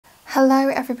Hello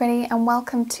everybody and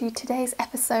welcome to today's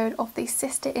episode of the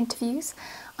Sister Interviews.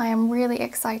 I am really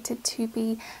excited to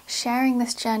be sharing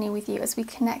this journey with you as we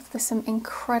connect with some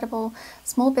incredible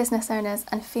small business owners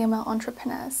and female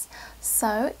entrepreneurs.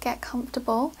 So get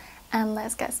comfortable and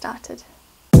let's get started.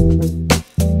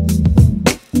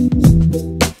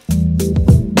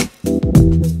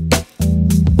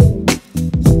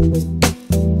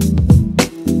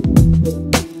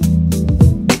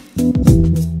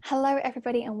 Hello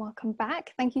everybody and welcome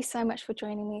back. Thank you so much for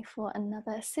joining me for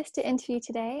another sister interview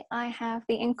today. I have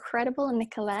the incredible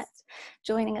Nicollette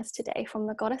joining us today from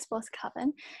the Goddess Boss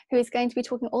Coven, who is going to be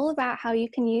talking all about how you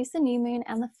can use the new moon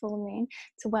and the full moon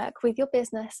to work with your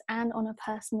business and on a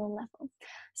personal level.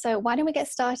 So why don't we get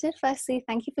started? Firstly,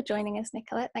 thank you for joining us,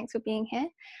 Nicollette. Thanks for being here.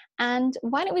 And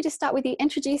why don't we just start with you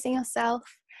introducing yourself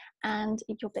and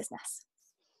your business?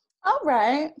 All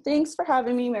right. Thanks for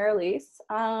having me, Marilise.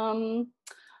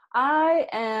 I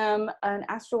am an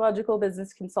astrological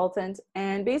business consultant,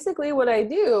 and basically what I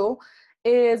do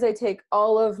is I take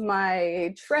all of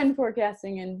my trend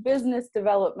forecasting and business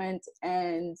development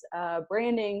and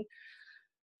branding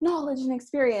knowledge and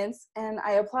experience, and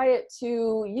I apply it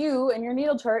to you and your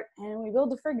natal chart, and we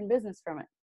build a friggin' business from it,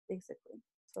 basically.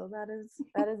 So that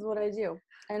is what I do.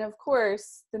 And of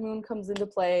course, the moon comes into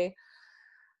play.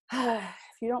 If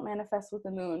you don't manifest with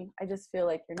the moon, I just feel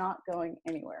like you're not going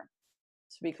anywhere,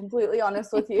 to be completely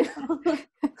honest with you.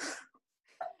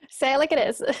 Say it like it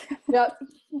is. Yep,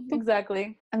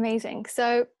 exactly. Amazing.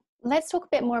 So let's talk a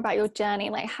bit more about your journey.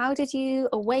 Like, how did you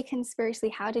awaken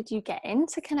spiritually? How did you get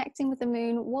into connecting with the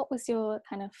moon? What was your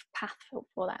kind of path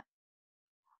for that?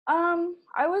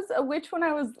 I was a witch when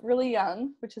I was really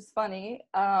young, which is funny.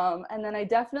 And then I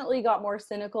definitely got more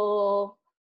cynical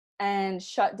and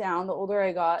shut down the older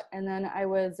I got. And then I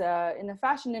was in the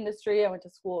fashion industry. I went to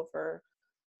school for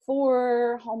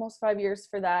almost 5 years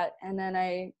for that. And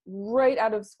then right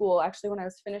out of school, actually when I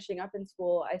was finishing up in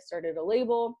school, I started a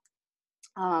label,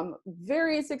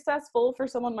 very successful for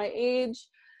someone my age.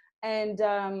 And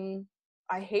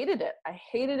I hated it.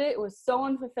 It was so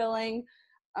unfulfilling.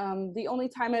 The only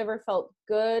time I ever felt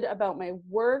good about my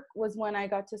work was when I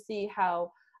got to see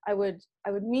how I would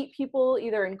meet people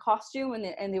either in costume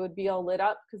and they would be all lit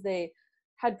up because they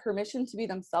had permission to be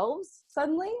themselves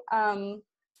suddenly.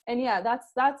 And yeah,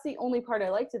 that's the only part I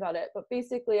liked about it. But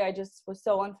basically I just was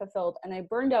so unfulfilled and I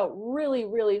burned out really,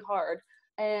 really hard.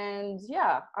 And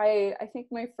yeah, I think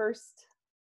my first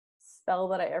spell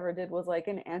that I ever did was like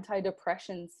an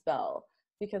anti-depression spell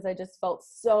because I just felt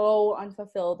so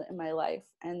unfulfilled in my life.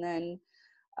 And then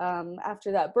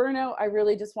after that burnout, I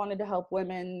really just wanted to help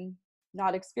women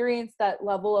not experience that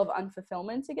level of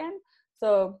unfulfillment again.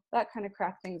 So that kind of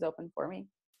cracked things open for me.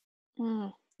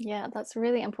 Yeah, that's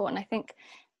really important. I think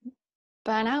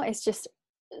burnout is just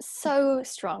so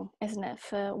strong, isn't it,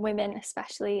 for women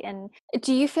especially? And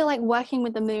do you feel like working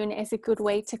with the moon is a good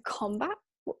way to combat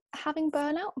having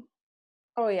burnout?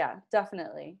 Oh yeah,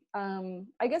 definitely.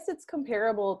 I guess it's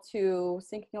comparable to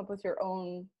syncing up with your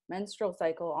own menstrual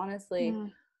cycle, honestly,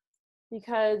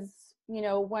 because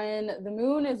when the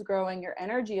moon is growing, your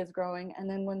energy is growing, and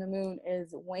then when the moon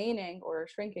is waning or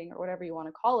shrinking or whatever you want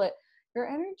to call it, your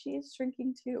energy is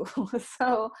shrinking too.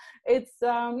 So it's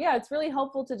it's really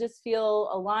helpful to just feel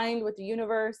aligned with the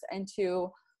universe and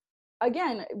to,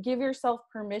 again, give yourself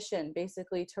permission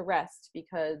basically to rest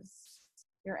because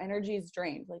your energy is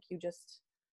drained. Like you just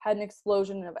had an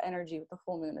explosion of energy with the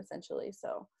full moon essentially.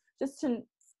 So just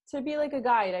to be like a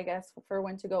guide, I guess, for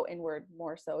when to go inward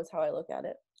more so is how I look at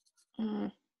it.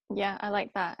 Yeah, I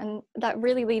like that. And that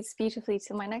really leads beautifully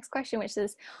to my next question, which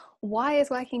is, why is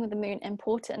working with the moon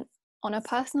important on a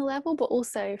personal level, but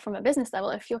also from a business level?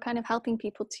 If you're kind of helping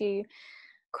people to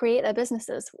create their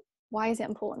businesses, why is it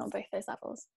important on both those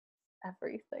levels?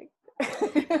 Everything.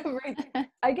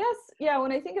 I guess, yeah,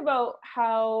 when I think about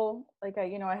how, like,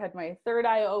 I had my third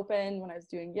eye open when I was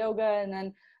doing yoga, and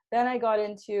then I got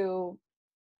into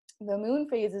the moon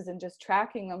phases and just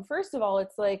tracking them. First of all,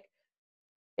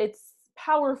 it's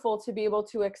powerful to be able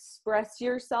to express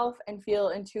yourself and feel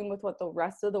in tune with what the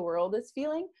rest of the world is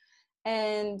feeling.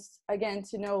 And again,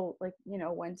 to know, like,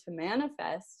 when to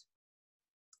manifest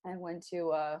and when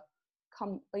to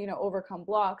overcome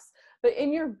blocks. But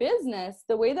in your business,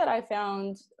 the way that I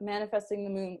found manifesting the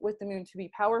moon with the moon to be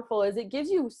powerful is it gives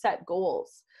you set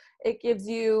goals. It gives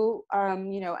you,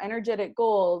 energetic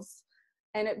goals.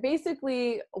 And it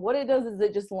basically, what it does is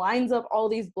it just lines up all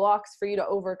these blocks for you to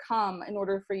overcome in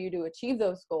order for you to achieve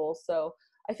those goals. So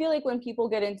I feel like when people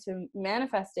get into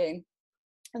manifesting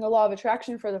and the law of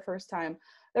attraction for the first time,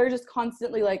 they're just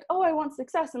constantly like, oh, I want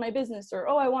success in my business, or,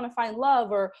 oh, I want to find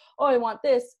love, or, oh, I want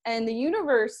this. And the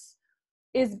universe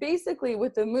is basically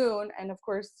with the moon, and of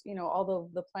course, you know, all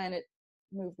the planet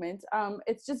movement,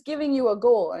 it's just giving you a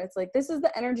goal, and it's like, this is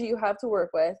the energy you have to work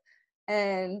with.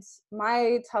 And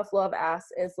my tough love ass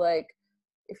is like,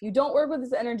 if you don't work with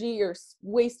this energy, you're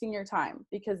wasting your time,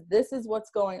 because this is what's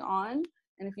going on.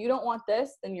 And if you don't want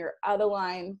this, then you're out of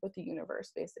line with the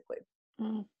universe, basically.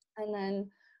 And then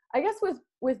I guess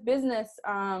with business,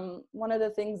 one of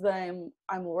the things that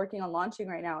I'm working on launching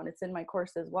right now, and it's in my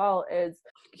course as well, is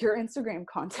your Instagram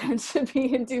content should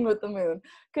be in tune with the moon,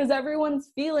 because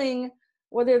everyone's feeling,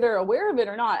 whether they're aware of it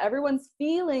or not, everyone's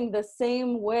feeling the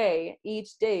same way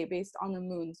each day based on the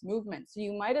moon's movement. So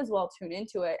you might as well tune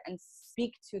into it and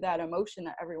speak to that emotion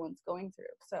that everyone's going through.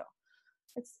 So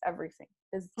it's everything,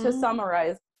 is to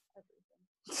summarize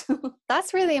everything.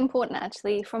 That's really important,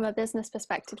 actually, from a business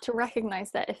perspective, to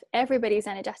recognize that if everybody's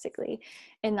energetically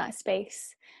in that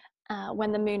space,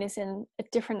 when the moon is in a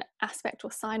different aspect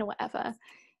or sign or whatever,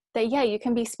 that yeah, you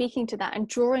can be speaking to that and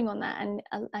drawing on that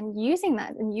and using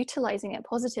that and utilizing it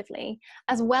positively,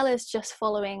 as well as just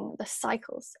following the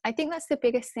cycles. I think that's the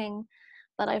biggest thing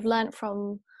that I've learned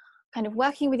from kind of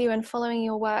working with you and following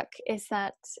your work, is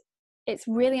that it's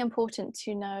really important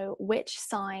to know which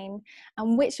sign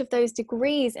and which of those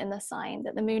degrees in the sign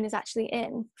that the moon is actually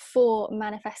in for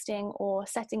manifesting or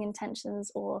setting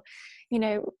intentions, or, you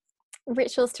know,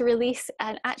 rituals to release.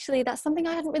 And actually that's something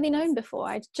I hadn't really known before.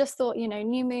 I just thought, you know,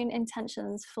 new moon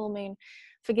intentions, full moon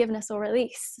forgiveness or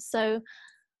release. So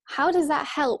how does that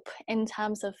help in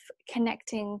terms of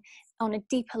connecting on a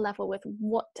deeper level with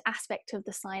what aspect of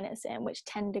the sign it's in, which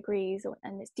 10 degrees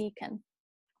and its decan?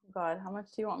 God, how much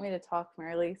do you want me to talk,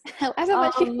 Mary-Lise? However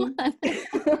much you want.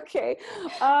 Okay.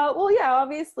 Well, yeah,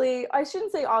 obviously, I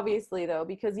shouldn't say obviously though,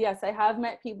 because yes, I have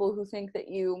met people who think that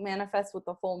you manifest with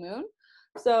the full moon.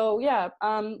 So yeah,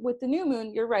 with the new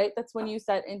moon, you're right. That's when you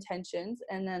set intentions.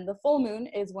 And then the full moon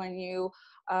is when you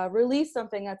release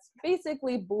something that's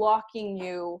basically blocking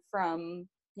you from,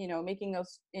 you know, making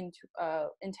those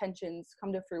intentions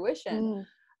come to fruition.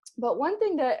 But one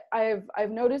thing that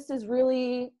I've noticed is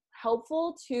really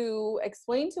helpful to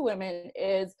explain to women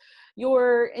is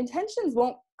your intentions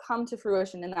won't come to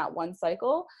fruition in that one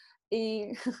cycle.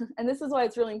 And this is why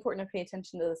it's really important to pay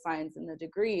attention to the signs and the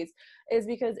degrees, is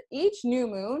because each new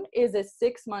moon is a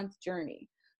 6-month journey.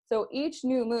 So each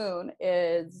new moon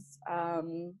is,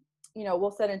 you know, we'll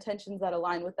set intentions that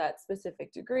align with that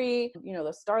specific degree, you know,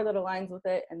 the star that aligns with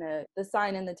it, and the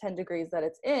sign and the 10 degrees that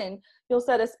it's in. You'll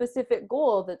set a specific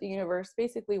goal that the universe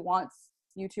basically wants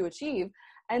you to achieve.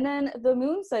 And then the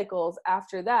moon cycles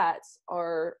after that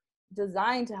are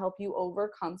designed to help you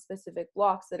overcome specific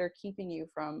blocks that are keeping you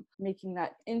from making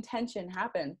that intention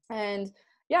happen. And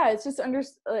yeah, it's just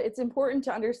it's important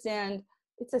to understand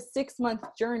it's a 6-month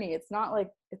journey. It's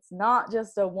not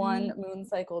just a one moon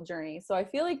cycle journey. So I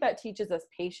feel like that teaches us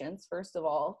patience, first of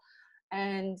all,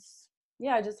 and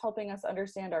yeah, just helping us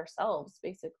understand ourselves,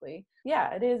 basically.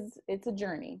 Yeah, it's a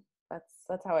journey.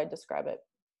 That's how I describe it.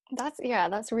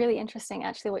 That's really interesting,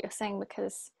 actually, what you're saying,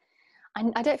 because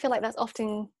I don't feel like that's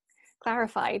often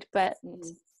clarified. But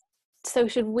so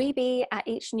should we be at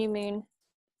each new moon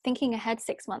thinking ahead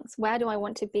 6 months? Where do I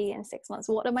want to be in 6 months?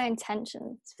 What are my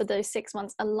intentions for those 6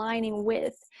 months, aligning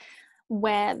with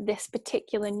where this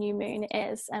particular new moon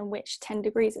is and which 10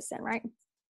 degrees it's in, right?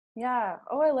 Yeah.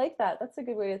 Oh, I like that. That's a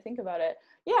good way to think about it.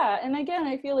 Yeah. And again,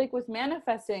 I feel like with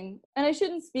manifesting, and I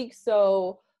shouldn't speak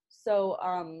so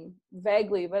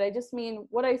vaguely, but I just mean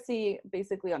what I see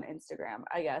basically on Instagram,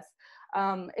 I guess,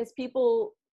 is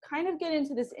people kind of get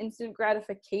into this instant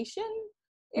gratification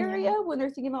area when they're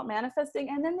thinking about manifesting,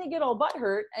 and then they get all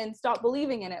butthurt and stop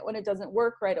believing in it when it doesn't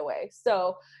work right away.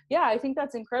 So yeah, I think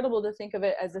that's incredible to think of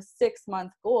it as a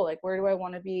 6-month goal. Like, where do I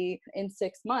want to be in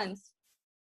 6 months?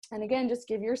 And again, just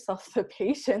give yourself the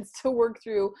patience to work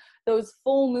through those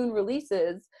full moon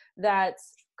releases that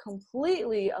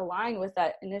completely align with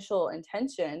that initial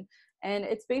intention. And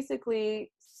it's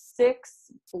basically 6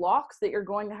 blocks that you're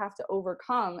going to have to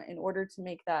overcome in order to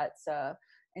make that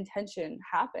intention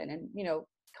happen and, you know,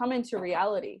 come into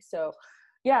reality. So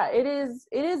yeah, it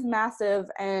is massive.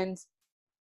 And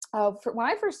when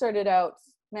I first started out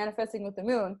manifesting with the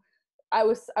moon, I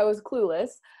was clueless,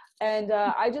 and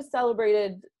I just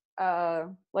celebrated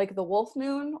like the wolf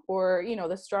moon, or, you know,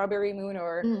 the strawberry moon,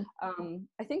 or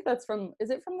I think that's is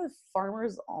it from the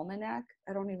Farmer's Almanac?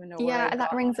 I don't even know where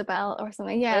that rings a bell or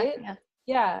something. Right?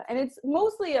 Yeah, and it's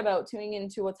mostly about tuning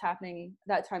into what's happening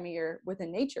that time of year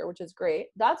within nature, which is great.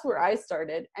 That's where I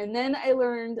started. And then I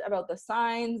learned about the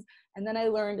signs, and then I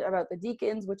learned about the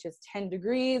decans, which is 10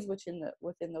 degrees, which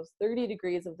within those 30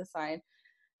 degrees of the sign.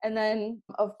 And then,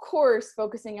 of course,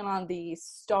 focusing in on the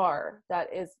star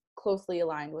that is closely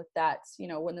aligned with that, you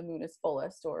know, when the moon is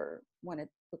fullest or when it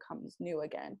becomes new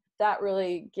again. That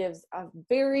really gives a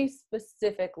very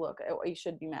specific look at what you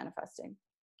should be manifesting.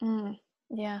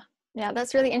 Yeah. Yeah,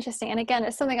 that's really interesting. And again,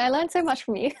 it's something I learned so much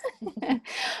from you.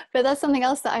 But that's something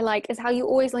else that I like, is how you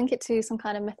always link it to some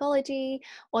kind of mythology,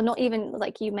 or not even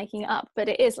like you making it up, but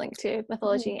it is linked to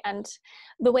mythology. And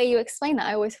the way you explain that,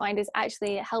 I always find, is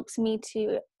actually, it helps me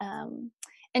to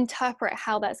interpret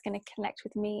how that's going to connect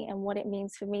with me and what it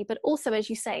means for me, but also, as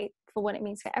you say, for what it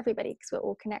means for everybody, because we're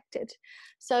all connected.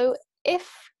 So if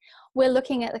we're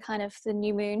looking at the kind of the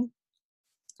new moon,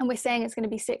 and we're saying it's going to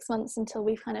be 6 months until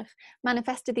we've kind of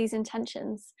manifested these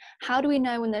intentions, how do we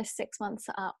know when those 6 months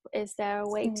are up? Is there a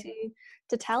way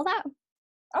to tell that?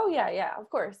 Oh yeah, of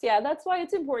course. Yeah, that's why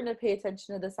it's important to pay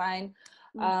attention to the sign.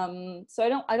 So I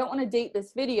don't want to date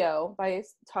this video by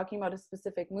talking about a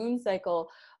specific moon cycle,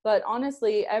 but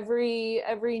honestly, every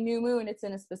new moon, it's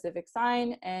in a specific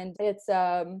sign, and it's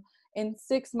in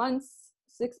 6 months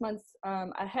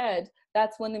ahead.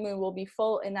 That's when the moon will be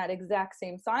full in that exact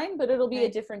same sign, but it'll be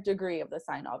a different degree of the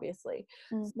sign, obviously.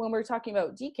 When we're talking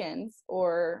about decans,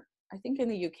 or I think in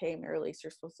the UK, Middle East,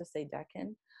 you're supposed to say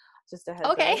decan. Just a heads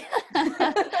up.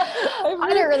 I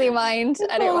don't really mind.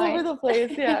 I don't mind. All over the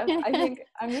place. Yeah. I think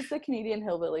I'm just a Canadian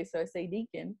hillbilly, so I say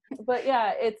deacon. But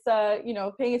yeah, it's you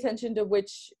know, paying attention to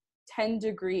which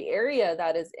 10-degree area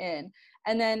that is in.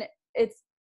 And then it's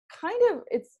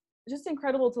just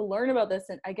incredible to learn about this,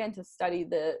 and again, to study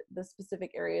the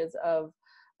specific areas of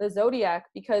the zodiac,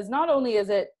 because not only is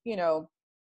it, you know,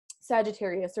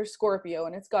 Sagittarius or Scorpio,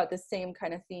 and it's got the same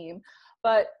kind of theme,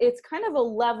 but it's kind of a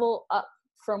level up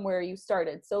from where you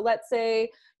started. So let's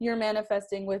say you're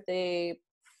manifesting with a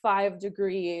 5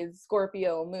 degrees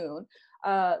Scorpio moon.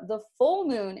 The full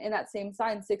moon in that same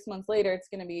sign 6 months later, it's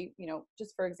going to be, you know,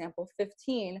 just for example,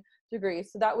 15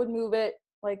 degrees. So that would move it,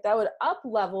 like that would up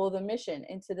level the mission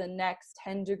into the next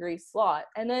 10-degree slot.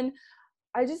 And then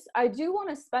I do want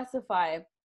to specify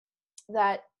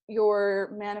that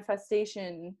your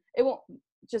manifestation, it won't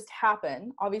just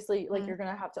happen. Obviously, like you're going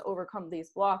to have to overcome these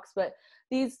blocks, but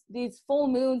these full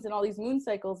moons and all these moon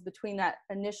cycles between that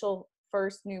initial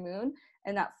first new moon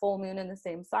and that full moon in the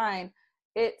same sign,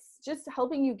 it's just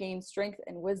helping you gain strength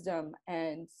and wisdom,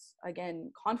 and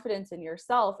again, confidence in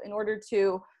yourself, in order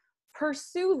to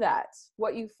pursue that,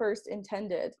 what you first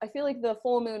intended. I feel like the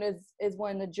full moon is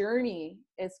when the journey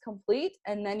is complete,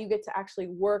 and then you get to actually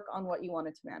work on what you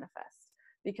wanted to manifest,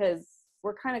 because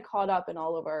we're kind of caught up in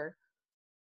all of our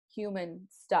human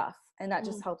stuff, and that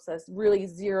just helps us really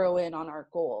zero in on our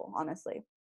goal, honestly.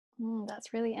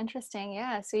 That's really interesting.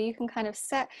 Yeah, so you can kind of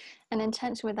set an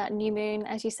intention with that new moon,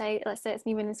 as you say. Let's say it's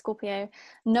new moon in Scorpio,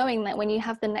 knowing that when you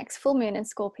have the next full moon in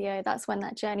Scorpio, that's when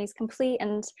that journey is complete.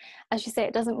 And as you say,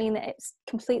 it doesn't mean that it's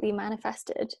completely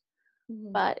manifested,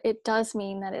 but it does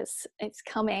mean that it's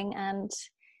coming, and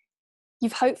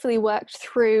you've hopefully worked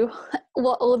through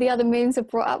what all the other moons have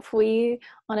brought up for you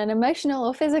on an emotional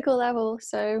or physical level.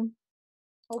 So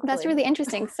hopefully. That's really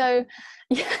interesting. So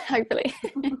yeah, hopefully.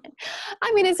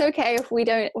 I mean, it's okay if you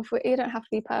don't have to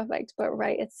be perfect, but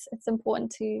right, it's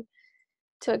important to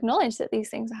acknowledge that these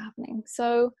things are happening.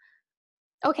 So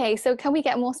okay, so can we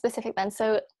get more specific then?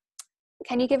 So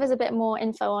can you give us a bit more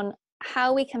info on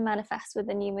how we can manifest with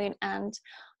the new moon and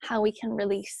how we can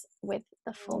release with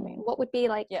the full moon? What would be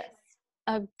like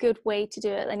a good way to do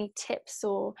it? Any tips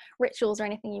or rituals or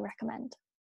anything you recommend?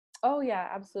 Oh yeah,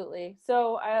 absolutely.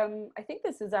 So I think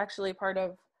this is actually part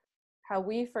of how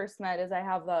we first met, is I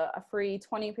have a free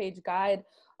 20-page guide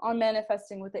on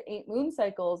manifesting with the 8 moon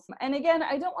cycles. And again,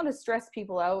 I don't want to stress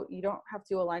people out. You don't have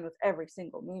to align with every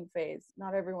single moon phase.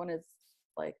 Not everyone is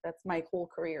like, that's my whole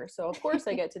career. So of course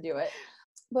I get to do it.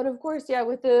 But of course, yeah,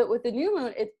 with the new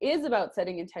moon, it is about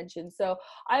setting intention. So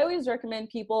I always recommend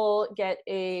people get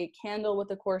a candle with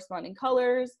the corresponding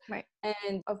colors. Right.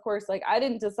 And of course, like, I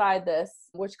didn't decide this,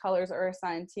 which colors are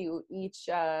assigned to each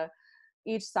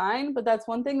sign, but that's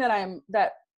one thing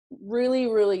that really,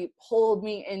 really pulled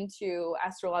me into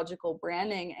astrological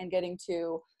branding and getting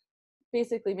to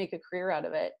basically make a career out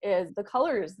of it, is the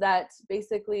colors that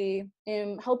basically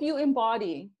help you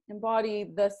embody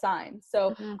the sign.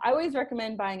 So I always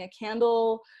recommend buying a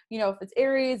candle, you know, if it's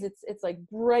Aries, it's like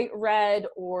bright red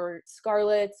or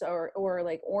scarlet or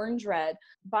like orange red,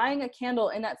 buying a candle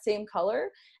in that same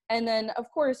color. And then of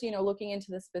course, you know, looking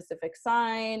into the specific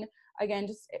sign. Again,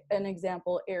 just an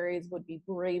example, Aries would be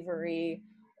bravery,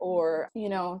 or, you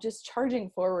know, just charging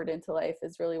forward into life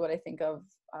is really what I think of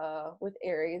with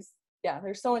Aries. yeah,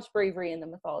 there's so much bravery in the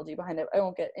mythology behind it. I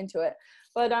won't get into it,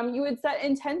 but you would set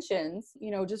intentions, you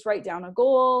know, just write down a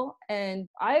goal. And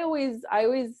I always,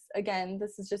 again,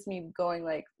 this is just me going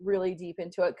like really deep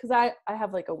into it, because I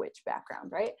have like a witch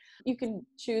background, right? You can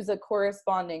choose a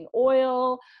corresponding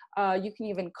oil. You can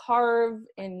even carve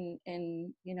in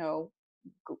you know,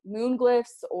 moon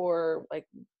glyphs, or like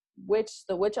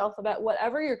the witch alphabet,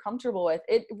 whatever you're comfortable with.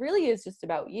 It really is just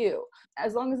about you.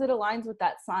 As long as it aligns with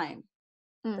that sign,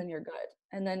 then you're good.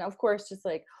 And then of course, just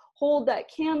like hold that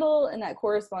candle in that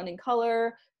corresponding color.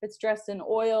 If it's dressed in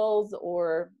oils,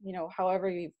 or, you know, however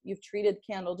you've treated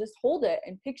the candle, just hold it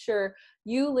and picture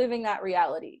you living that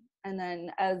reality. And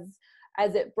then as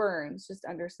it burns, just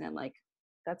understand like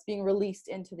that's being released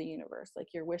into the universe,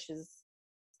 like your wish is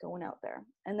going out there.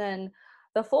 And then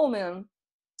the full moon,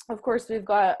 of course, we've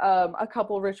got a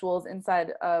couple rituals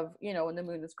inside of, you know, when the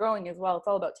moon is growing as well. It's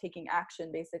all about taking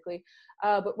action, basically.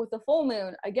 But with the full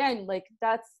moon, again, like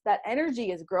that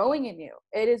energy is growing in you.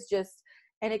 It is just,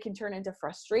 and it can turn into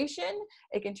frustration.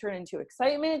 It can turn into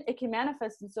excitement. It can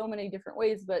manifest in so many different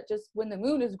ways. But just when the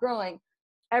moon is growing,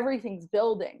 everything's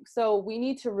building. So we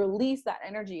need to release that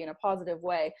energy in a positive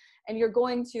way. And you're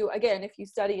going to, again, if you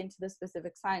study into the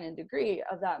specific sign and degree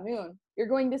of that moon, you're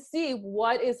going to see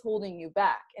what is holding you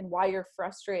back and why you're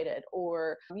frustrated.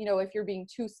 Or, you know, if you're being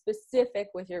too specific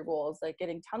with your goals, like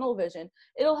getting tunnel vision,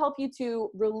 it'll help you to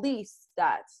release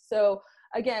that. So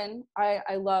again,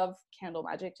 I love candle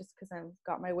magic just because I've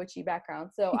got my witchy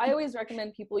background. So I always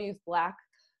recommend people use black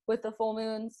with the full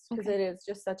moons, because it is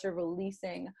just such a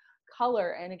releasing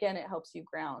color. And again, it helps you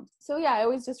ground. So yeah, I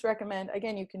always just recommend,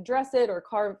 again, you can dress it or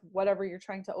carve whatever you're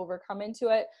trying to overcome into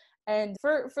it. And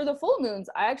for the full moons,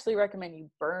 I actually recommend you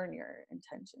burn your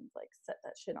intentions, like set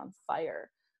that shit on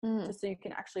fire, just so you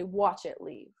can actually watch it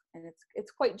leave. And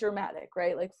it's quite dramatic,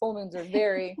 right? Like full moons are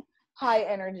very high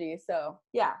energy. So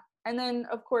yeah. And then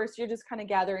of course, you're just kind of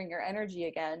gathering your energy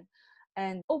again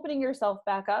and opening yourself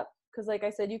back up. Because like I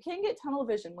said, you can get tunnel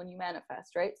vision when you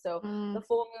manifest, right? So the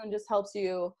full moon just helps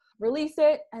you release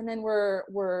it. And then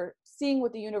we're seeing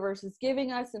what the universe is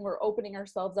giving us, and we're opening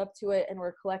ourselves up to it, and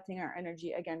we're collecting our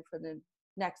energy again for the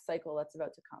next cycle that's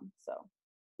about to come. So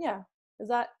yeah, is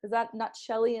that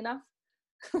nutshelly enough?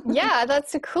 Yeah,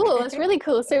 that's so cool. That's really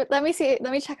cool. So let me check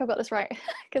I've got this right,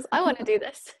 because I want to do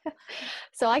this.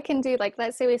 So I can do, like,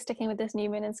 let's say we're sticking with this new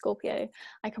moon in Scorpio,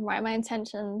 I can write my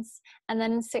intentions, and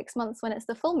then in 6 months when it's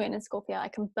the full moon in Scorpio, I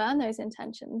can burn those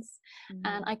intentions,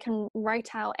 and I can write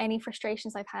out any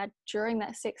frustrations I've had during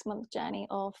that 6-month journey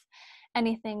of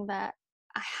anything that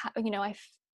I've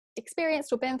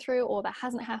experienced or been through, or that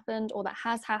hasn't happened, or that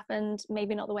has happened,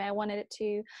 maybe not the way I wanted it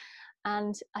to.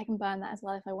 And I can burn that as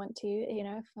well if I want to, you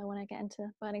know, if I want to get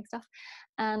into burning stuff.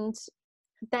 And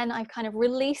then I've kind of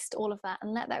released all of that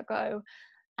and let that go,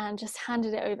 and just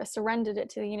handed it over, surrendered it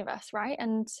to the universe, right?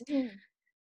 And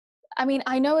I mean,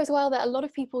 I know as well that a lot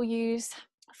of people use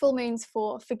full moons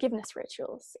for forgiveness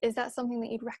rituals. Is that something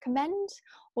that you'd recommend,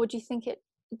 or do you think it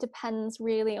depends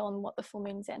really on what the full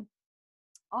moon's in?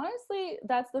 Honestly,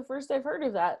 that's the first I've heard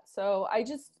of that. So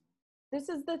this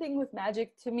is the thing with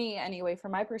magic, to me anyway,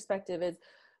 from my perspective, is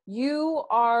you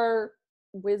are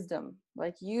wisdom.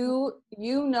 Like you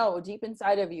know deep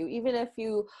inside of you, even if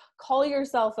you call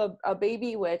yourself a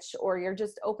baby witch, or you're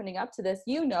just opening up to this,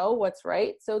 you know what's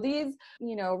right. So these,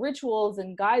 you know, rituals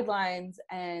and guidelines,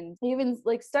 and even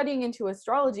like studying into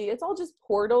astrology, it's all just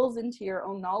portals into your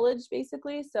own knowledge,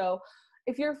 basically. So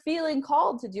if you're feeling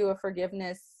called to do a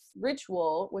forgiveness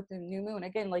ritual with the new moon,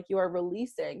 again, like you are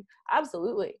releasing,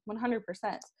 absolutely, 100%.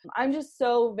 I'm just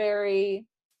so very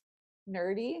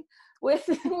nerdy with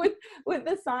with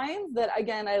the signs that,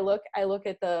 again, I look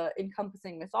at the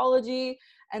encompassing mythology,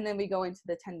 and then we go into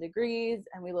the 10 degrees,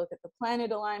 and we look at the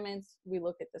planet alignments, we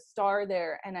look at the star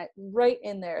there, and right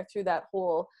in there through that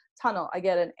whole tunnel, I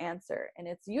get an answer, and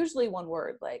it's usually one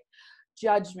word, like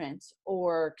judgment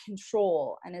or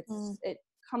control, and it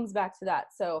comes back to that.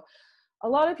 So a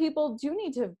lot of people do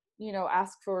need to, you know,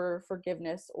 ask for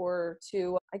forgiveness, or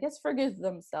to, I guess, forgive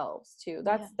themselves too.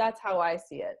 That's how I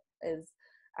see it, is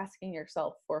asking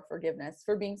yourself for forgiveness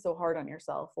for being so hard on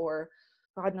yourself, or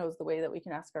God knows the way that we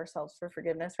can ask ourselves for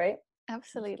forgiveness, right?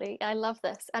 Absolutely. I love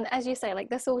this. And as you say, like,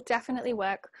 this will definitely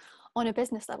work on a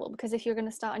business level, because if you're going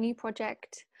to start a new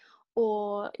project,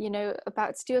 or, you know,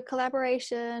 about to do a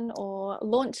collaboration or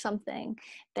launch something,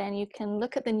 then you can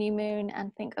look at the new moon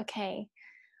and think, okay,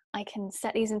 I can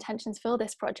set these intentions for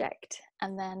this project,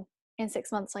 and then in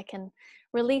 6 months I can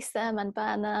release them and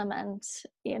burn them, and,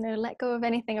 you know, let go of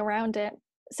anything around it.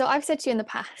 So I've said to you in the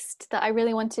past that I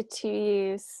really wanted to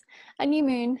use a new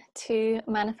moon to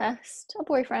manifest a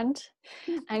boyfriend.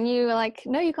 And you were like,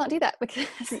 no, you can't do that because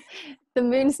the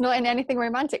moon's not in anything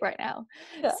romantic right now.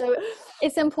 Yeah. So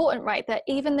it's important, right, that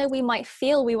even though we might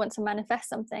feel we want to manifest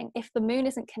something, if the moon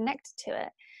isn't connected to it,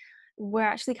 we're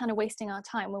actually kind of wasting our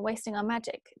time. We're wasting our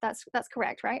magic. That's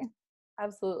correct, right?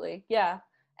 Absolutely. Yeah.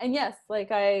 And yes,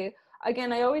 like I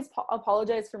always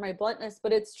apologize for my bluntness,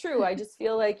 but it's true. I just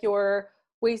feel like you're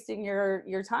wasting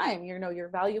your time, your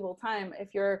valuable time.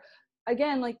 If you're,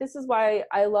 again, like, this is why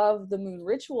I love the moon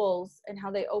rituals and how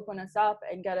they open us up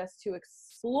and get us to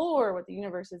explore what the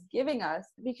universe is giving us,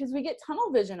 because we get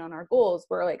tunnel vision on our goals.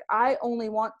 We're like, I only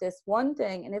want this one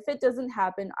thing, and if it doesn't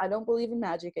happen, I don't believe in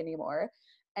magic anymore.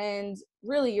 And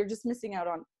really, you're just missing out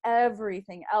on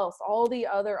everything else, all the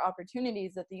other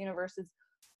opportunities that the universe is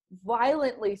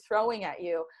violently throwing at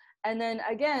you. And then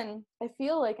again, I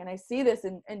feel like, and I see this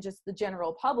in just the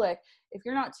general public, if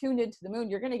you're not tuned into the moon,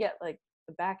 you're going to get like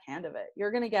the backhand of it.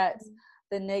 You're going to get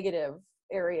the negative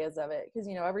areas of it, because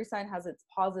every sign has its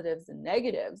positives and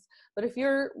negatives. But if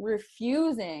you're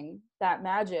refusing that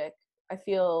magic, I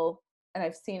feel, and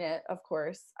I've seen it, of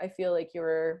course, I feel like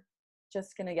you're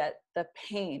just going to get the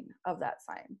pain of that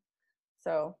sign.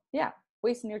 So yeah,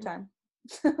 wasting your time.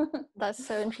 That's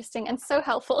so interesting and so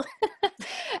helpful.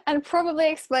 And probably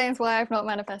explains why I've not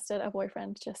manifested a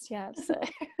boyfriend just yet. So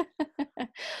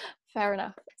fair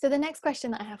enough. So the next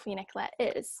question that I have for you, Nicollette,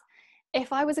 is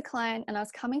if I was a client and I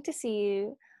was coming to see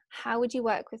you, how would you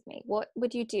work with me? What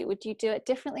would you do? Would you do it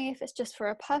differently if it's just for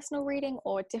a personal reading,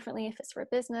 or differently if it's for a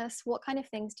business? What kind of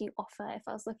things do you offer if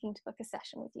I was looking to book a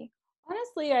session with you?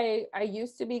 Honestly, I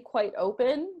used to be quite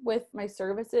open with my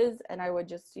services, and I would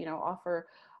just, offer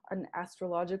an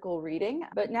astrological reading.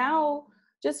 But now,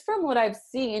 just from what I've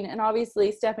seen, and obviously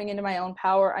stepping into my own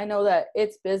power, I know that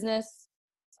it's business.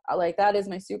 Like, that is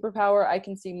my superpower. I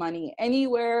can see money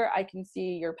anywhere. I can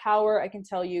see your power. I can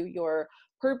tell you your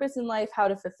purpose in life, how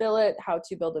to fulfill it, how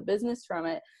to build a business from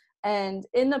it. And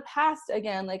in the past,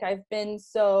 again, like, I've been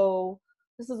so,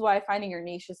 this is why finding your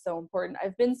niche is so important.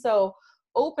 I've been so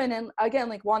open and, again,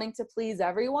 like, wanting to please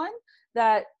everyone,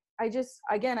 that I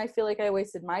feel like I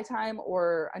wasted my time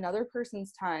or another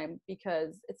person's time,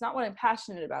 because it's not what I'm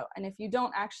passionate about. And if you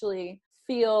don't actually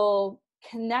feel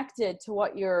connected to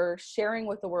what you're sharing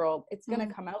with the world, it's going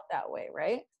to come out that way,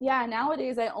 right? Yeah,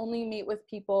 nowadays I only meet with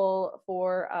people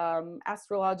for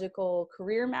astrological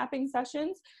career mapping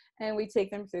sessions, and we take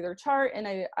them through their chart. And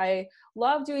I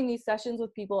love doing these sessions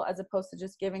with people as opposed to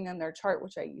just giving them their chart,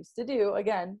 which I used to do,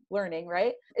 again, learning,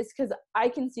 right? It's because I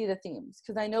can see the themes,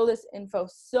 because I know this info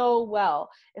so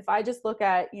well. If I just look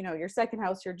at, your second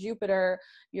house, your Jupiter,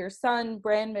 your sun,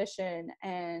 brand mission,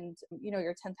 and,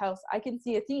 your 10th house, I can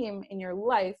see a theme in your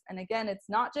life. And again, it's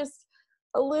not just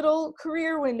a little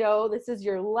career window. This is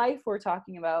your life we're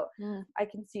talking about. I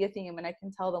can see a theme, and I can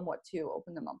tell them what to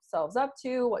open themselves up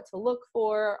to, what to look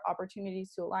for,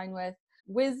 opportunities to align with,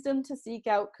 wisdom to seek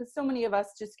out, because so many of us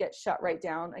just get shut right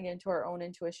down, again, to our own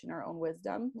intuition, our own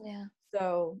wisdom. Yeah.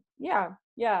 So yeah,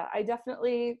 I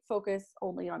definitely focus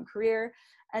only on career.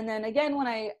 And then again, when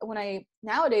I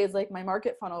nowadays, like, my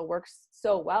market funnel works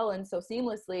so well and so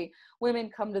seamlessly, women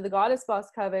come to the Goddess Boss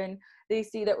Coven, they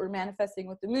see that we're manifesting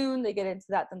with the moon, they get into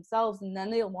that themselves, and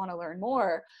then they'll want to learn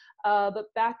more.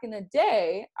 But back in the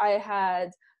day, I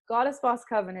had Goddess Boss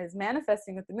Coven is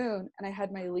manifesting with the moon, and I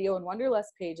had my Leo and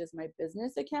Wonderlust page as my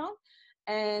business account,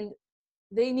 and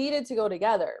they needed to go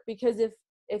together, because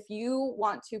if you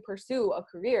want to pursue a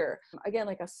career, again,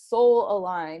 like a soul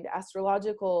aligned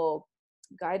astrological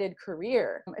guided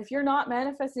career, if you're not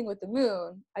manifesting with the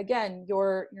moon, again,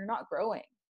 you're not growing.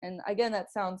 And again,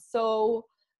 that sounds so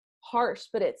harsh,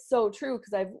 but it's so true,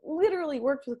 because I've literally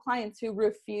worked with clients who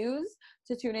refuse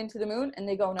to tune into the moon, and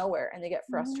they go nowhere and they get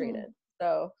frustrated.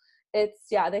 So it's,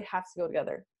 they have to go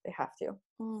together. They have to.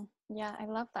 Yeah, I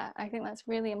love that. I think that's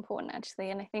really important, actually.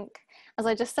 And I think, as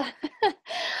I just said,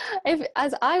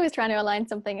 as I was trying to align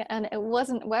something and it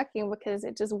wasn't working because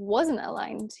it just wasn't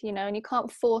aligned, and you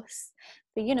can't force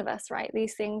the universe, right?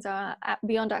 These things are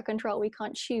beyond our control. We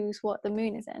can't choose what the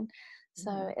moon is in.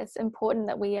 So it's important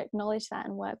that we acknowledge that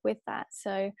and work with that.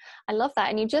 So I love that.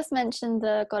 And you just mentioned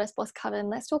the Goddess Boss Coven.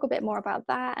 Let's talk a bit more about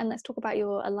that, and let's talk about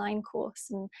your Align course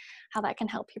and how that can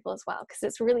help people as well, because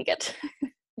it's really good.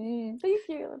 Thank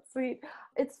you. That's sweet.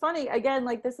 It's funny. Again,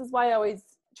 like, this is why I always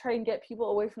try and get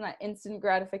people away from that instant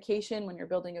gratification when you're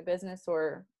building a business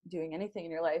or doing anything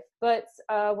in your life. But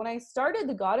when I started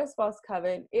the Goddess Boss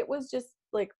Coven, it was just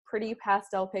like pretty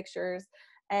pastel pictures.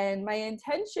 And my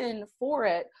intention for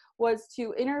it was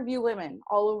to interview women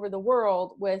all over the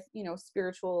world with,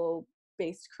 spiritual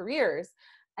based careers.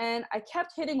 And I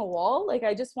kept hitting a wall. Like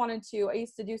I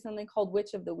used to do something called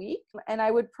Witch of the Week, and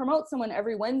I would promote someone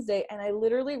every Wednesday, and I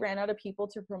literally ran out of people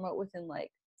to promote within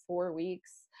like 4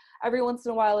 weeks. Every once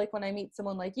in a while, like when I meet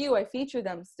someone like you, I feature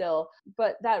them still,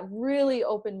 but that really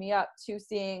opened me up to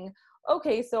seeing,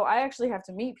 okay, so I actually have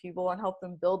to meet people and help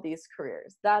them build these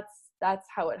careers. That's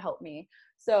how it helped me.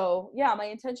 So yeah, my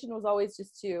intention was always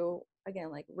just to, again,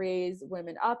 like raise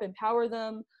women up, empower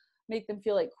them, make them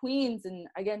feel like queens, and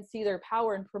again, see their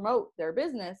power and promote their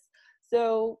business.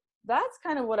 So that's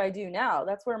kind of what I do now.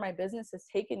 That's where my business has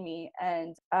taken me.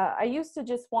 And I used to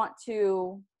just want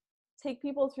to take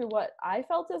people through what I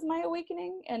felt as my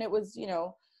awakening. And it was,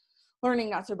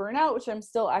 learning not to burn out, which I'm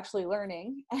still actually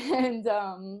learning. And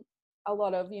a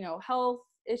lot of, health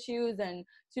issues and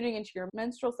tuning into your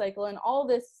menstrual cycle and all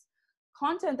this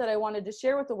content that I wanted to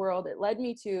share with the world. It led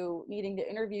me to needing to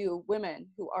interview women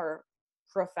who are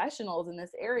professionals in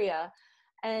this area.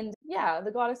 And yeah, the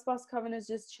Goddess Boss Coven has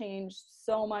just changed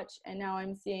so much. And now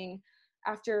I'm seeing,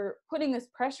 after putting this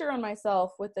pressure on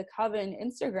myself with the Coven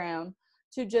Instagram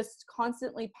to just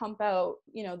constantly pump out,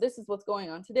 this is what's going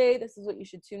on today, this is what you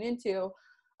should tune into.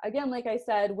 Again, like I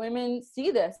said, women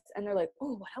see this and they're like,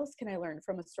 oh, what else can I learn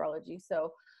from astrology?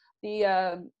 So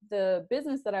the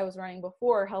business that I was running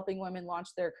before, helping women launch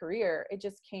their career, it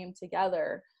just came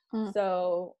together.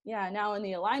 So yeah, now in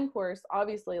the Align course,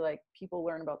 obviously, like, people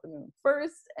learn about the moon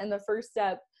first, and the first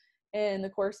step in the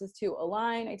course is to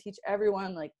align. I teach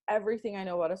everyone like everything I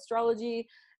know about astrology,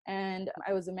 and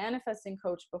I was a manifesting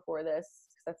coach before this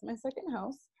because that's my second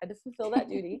house. I had to fulfill that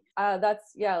duty.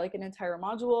 That's like an entire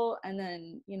module. And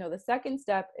then, the second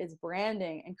step is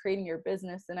branding and creating your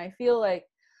business. And I feel like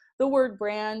the word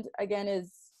brand, again,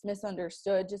 is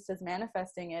misunderstood, just as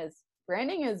manifesting is.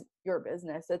 Branding is your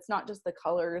business. It's not just the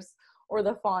colors or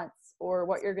the fonts or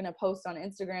what you're going to post on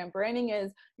Instagram. Branding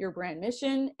is your brand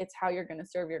mission. It's how you're going to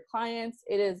serve your clients.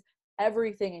 It is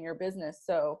everything in your business.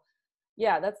 So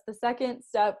yeah, that's the second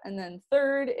step. And then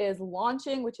third is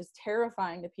launching, which is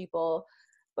terrifying to people,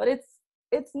 but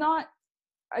it's not,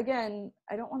 again,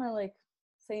 I don't want to like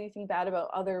say anything bad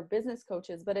about other business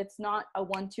coaches, but it's not a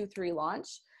 1, 2, 3 launch.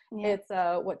 Yeah. It's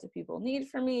what do people need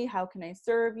from me? How can I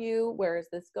serve you? Where is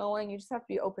this going? You just have to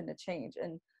be open to change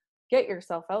and get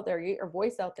yourself out there, get your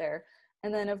voice out there.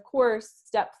 And then of course,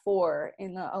 step 4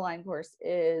 in the Align course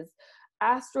is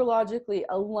astrologically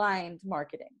aligned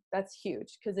marketing. That's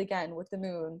huge. Because again, with the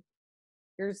moon,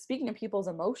 you're speaking to people's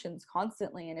emotions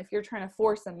constantly. And if you're trying to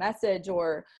force a message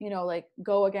or, like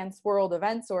go against world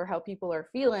events or how people are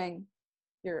feeling,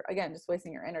 you're again, just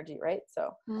wasting your energy. Right.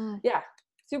 So yeah,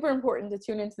 super important to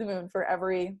tune into the moon for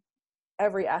every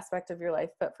aspect of your life.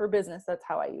 But for business, that's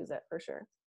how I use it for sure.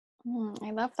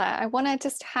 I love that. I want to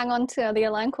just hang on to the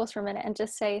Align course for a minute and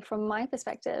just say, from my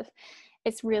perspective,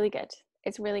 it's really good.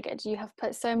 It's really good. You have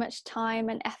put so much time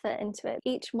and effort into it.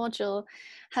 Each module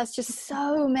has just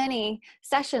so many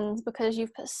sessions because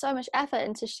you've put so much effort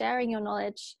into sharing your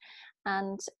knowledge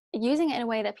and using it in a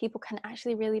way that people can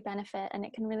actually really benefit, and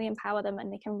it can really empower them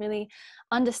and they can really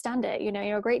understand it.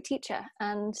 You're a great teacher.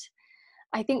 And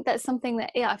I think that's something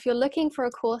that, if you're looking for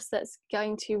a course that's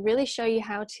going to really show you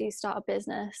how to start a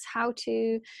business, how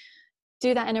to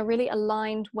do that in a really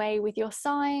aligned way with your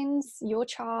signs, your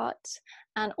chart,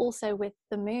 and also with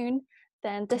the moon,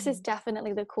 then this is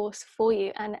definitely the course for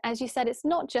you. And as you said, it's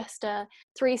not just a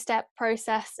 3-step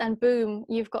process and boom,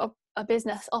 you've got a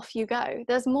business, off you go.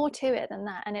 There's more to it than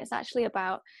that. And it's actually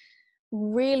about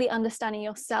really understanding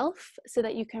yourself so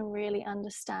that you can really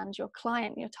understand your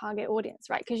client, your target audience,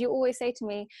 right? Because you always say to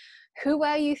me, who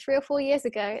were you 3 or 4 years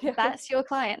ago? Yeah. That's your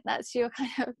client. That's your kind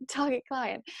of target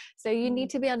client. So you need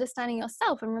to be understanding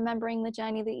yourself and remembering the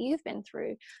journey that you've been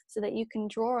through so that you can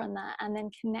draw on that and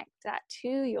then connect that to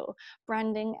your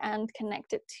branding and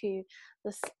connect it to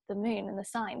the moon and the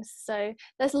signs. So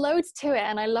there's loads to it.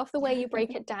 And I love the way you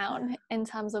break it down in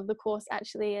terms of the course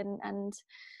actually, and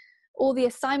all the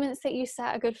assignments that you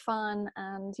set are good fun,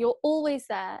 and you're always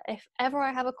there if ever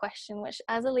I have a question, which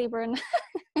as a Libran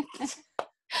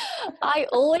I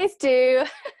always do.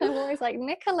 I'm always like,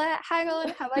 Nicollette, hang on,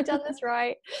 have I done this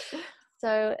right?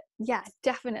 So yeah,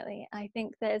 definitely. I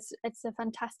think it's a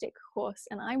fantastic course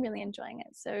and I'm really enjoying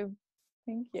it. So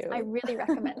thank you. I really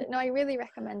recommend it. No, I really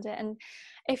recommend it. And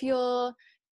if you're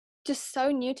just so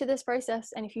new to this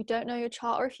process, and if you don't know your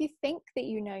chart, or if you think that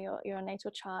you know your natal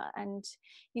chart and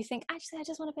you think, actually I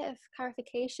just want a bit of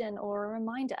clarification or a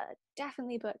reminder,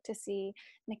 definitely book to see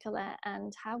Nicollette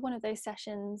and have one of those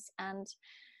sessions. And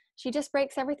she just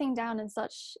breaks everything down in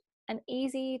such an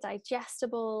easy,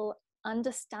 digestible,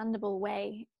 understandable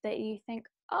way that you think,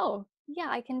 oh yeah,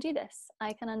 I can do this.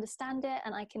 I can understand it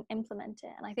and I can implement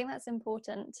it. And I think that's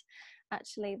important,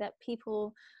 actually, that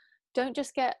people don't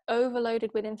just get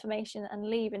overloaded with information and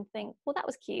leave and think, well, that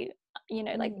was cute.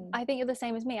 Like, I think you're the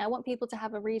same as me. I want people to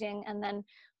have a reading and then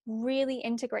really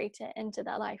integrate it into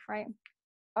their life, right?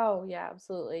 Oh yeah,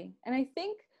 absolutely. And I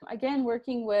think, again,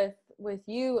 working with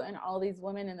you and all these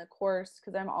women in the course,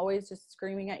 because I'm always just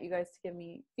screaming at you guys to give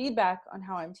me feedback on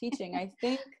how I'm teaching. I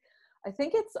think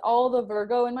it's all the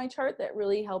Virgo in my chart that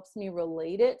really helps me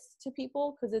relate it to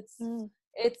people, because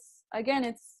it's again,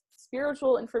 it's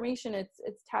spiritual information.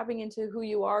 It's tapping into who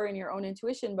you are and your own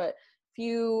intuition. But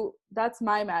that's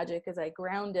my magic, as I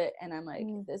ground it and I'm like,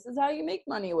 this is how you make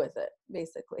money with it,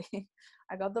 basically.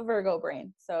 I got the Virgo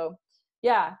brain. So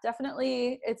yeah,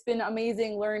 definitely, it's been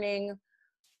amazing learning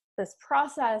this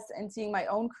process and seeing my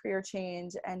own career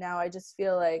change. And now I just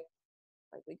feel like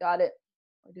we got it.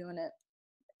 We're doing it.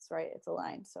 It's right. It's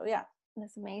aligned. So yeah.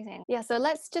 That's amazing. Yeah, so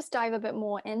let's just dive a bit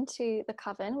more into the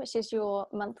Coven, which is your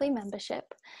monthly membership.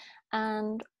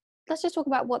 And let's just talk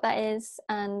about what that is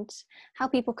and how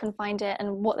people can find it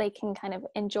and what they can kind of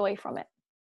enjoy from it.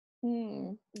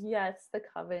 Yes, the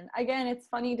Coven. Again, it's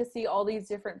funny to see all these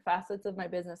different facets of my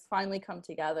business finally come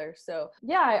together. So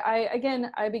yeah,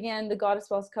 I began the Goddess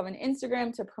Boss Coven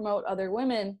Instagram to promote other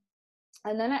women.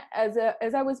 And then as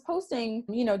I was posting,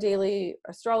 daily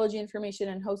astrology information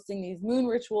and hosting these moon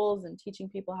rituals and teaching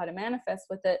people how to manifest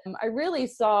with it, I really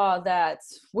saw that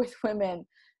with women,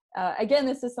 again,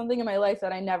 this is something in my life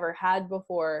that I never had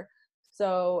before.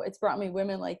 So it's brought me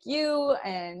women like you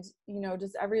and,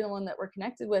 just everyone that we're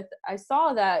connected with. I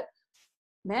saw that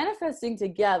manifesting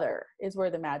together is where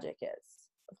the magic is.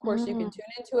 Of course, you can tune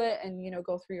into it and,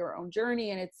 go through your own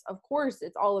journey. And it's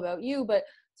all about you. But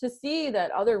to see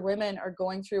that other women are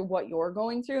going through what you're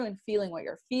going through and feeling what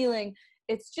you're feeling,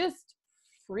 it's just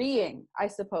freeing, I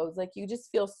suppose. Like, you just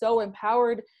feel so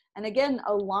empowered and, again,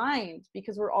 aligned,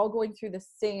 because we're all going through the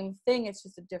same thing. It's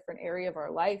just a different area of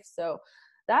our life. So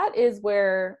that is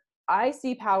where I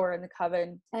see power in the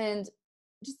Coven. And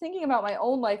just thinking about my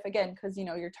own life again, because,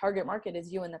 your target market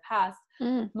is you in the past.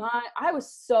 I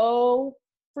was so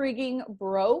frigging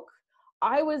broke.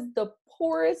 I was the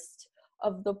poorest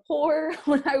of the poor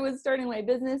when I was starting my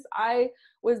business. I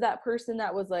was that person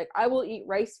that was like, I will eat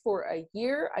rice for a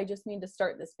year. I just need to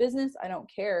start this business. I don't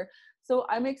care. So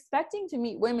I'm expecting to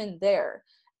meet women there.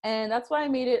 And that's why I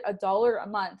made it $1 a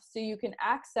month. So you can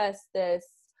access this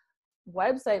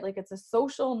website like it's a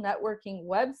social networking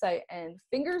website, and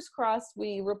fingers crossed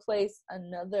we replace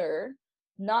another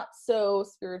not so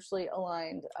spiritually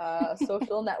aligned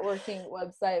social networking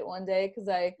website one day, because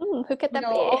who could that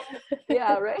be?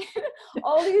 Yeah, right.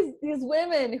 All these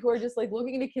women who are just like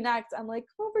looking to connect, I'm like,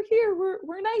 come over here,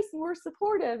 we're nice and we're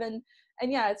supportive, and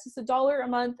yeah, it's just $1 a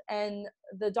month, and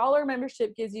the $1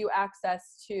 membership gives you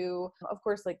access to, of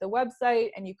course, like the website,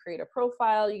 and you create a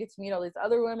profile, you get to meet all these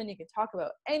other women, you can talk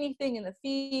about anything in the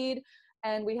feed.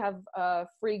 And we have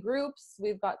free groups.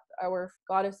 We've got our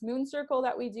Goddess Moon Circle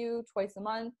that we do twice a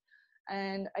month.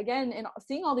 And again, in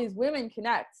seeing all these women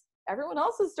connect, everyone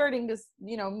else is starting to,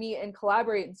 meet and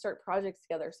collaborate and start projects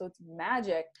together. So it's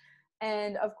magic.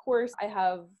 And of course, I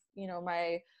have,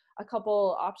 a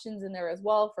couple options in there as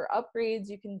well for upgrades.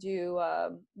 You can do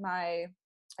I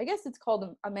guess it's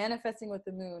called a Manifesting with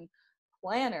the Moon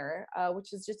planner,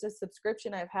 which is just a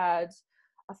subscription I've had.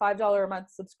 A $5 a month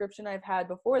subscription I've had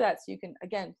before that. So you can,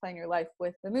 again, plan your life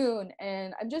with the moon.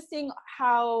 And I'm just seeing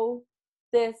how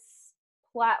this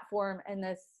platform and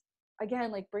this, again,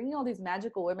 like bringing all these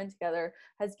magical women together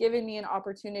has given me an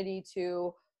opportunity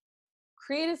to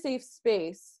create a safe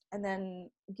space and then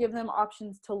give them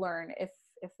options to learn if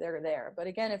they're there. But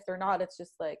again, if they're not, it's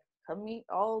just like, come meet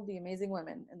all the amazing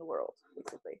women in the world,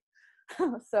 basically.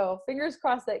 So fingers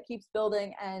crossed that keeps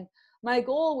building. And my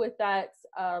goal with that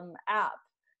app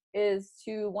is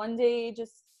to one day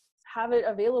just have it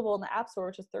available in the App Store,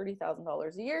 which is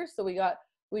 $30,000 a year. So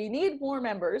we need more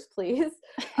members, please.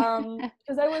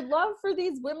 Because I would love for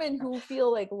these women who feel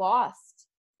like lost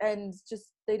and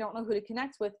just, they don't know who to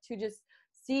connect with, to just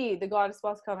see the Goddess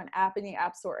Boss Coven app in the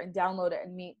App Store and download it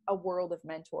and meet a world of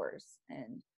mentors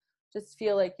and just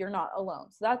feel like you're not alone.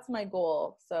 So that's my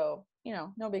goal. So,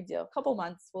 no big deal. A couple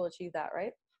months we'll achieve that,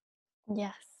 right?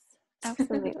 Yes.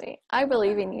 Absolutely. I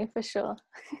believe in you for sure.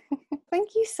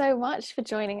 Thank you so much for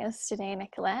joining us today,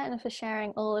 Nicollette, and for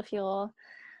sharing all of your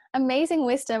amazing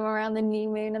wisdom around the new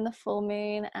moon and the full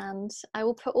moon. And I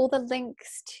will put all the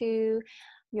links to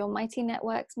your Mighty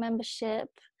Networks membership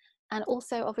and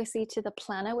also obviously to the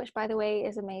planner, which by the way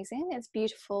is amazing. It's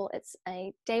beautiful. It's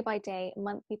a day-by-day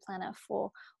monthly planner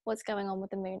for what's going on with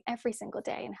the moon every single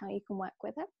day and how you can work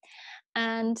with it.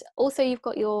 And also you've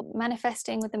got your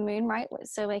manifesting with the moon, right?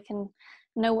 So they can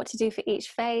know what to do for each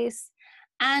phase.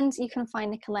 And you can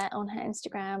find Nicollette on her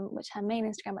Instagram, which her main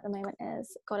Instagram at the moment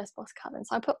is Goddess Boss Coven.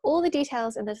 So I put all the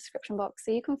details in the description box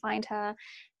so you can find her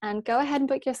and go ahead and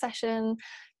book your session,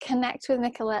 connect with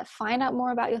Nicollette, find out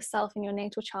more about yourself and your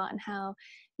natal chart and how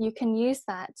you can use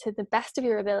that to the best of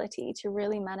your ability to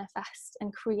really manifest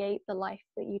and create the life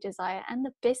that you desire and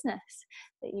the business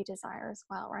that you desire as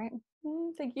well, right?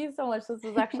 Thank you so much. This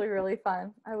was actually really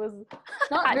fun. I was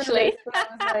not Actually,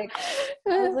 nervous,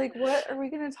 but I was like, what are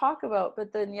we going to talk about?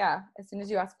 But then, yeah, as soon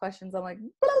as you ask questions, I'm like, blah,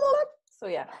 blah, blah. So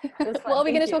yeah, it was fun. What are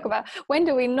we going to talk about? When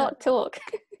do we not talk?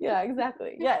 Yeah,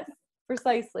 exactly. Yes,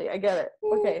 precisely. I get it.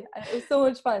 Okay. It was so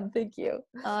much fun. Thank you.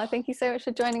 Thank you so much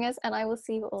for joining us, and I will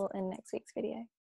see you all in next week's video.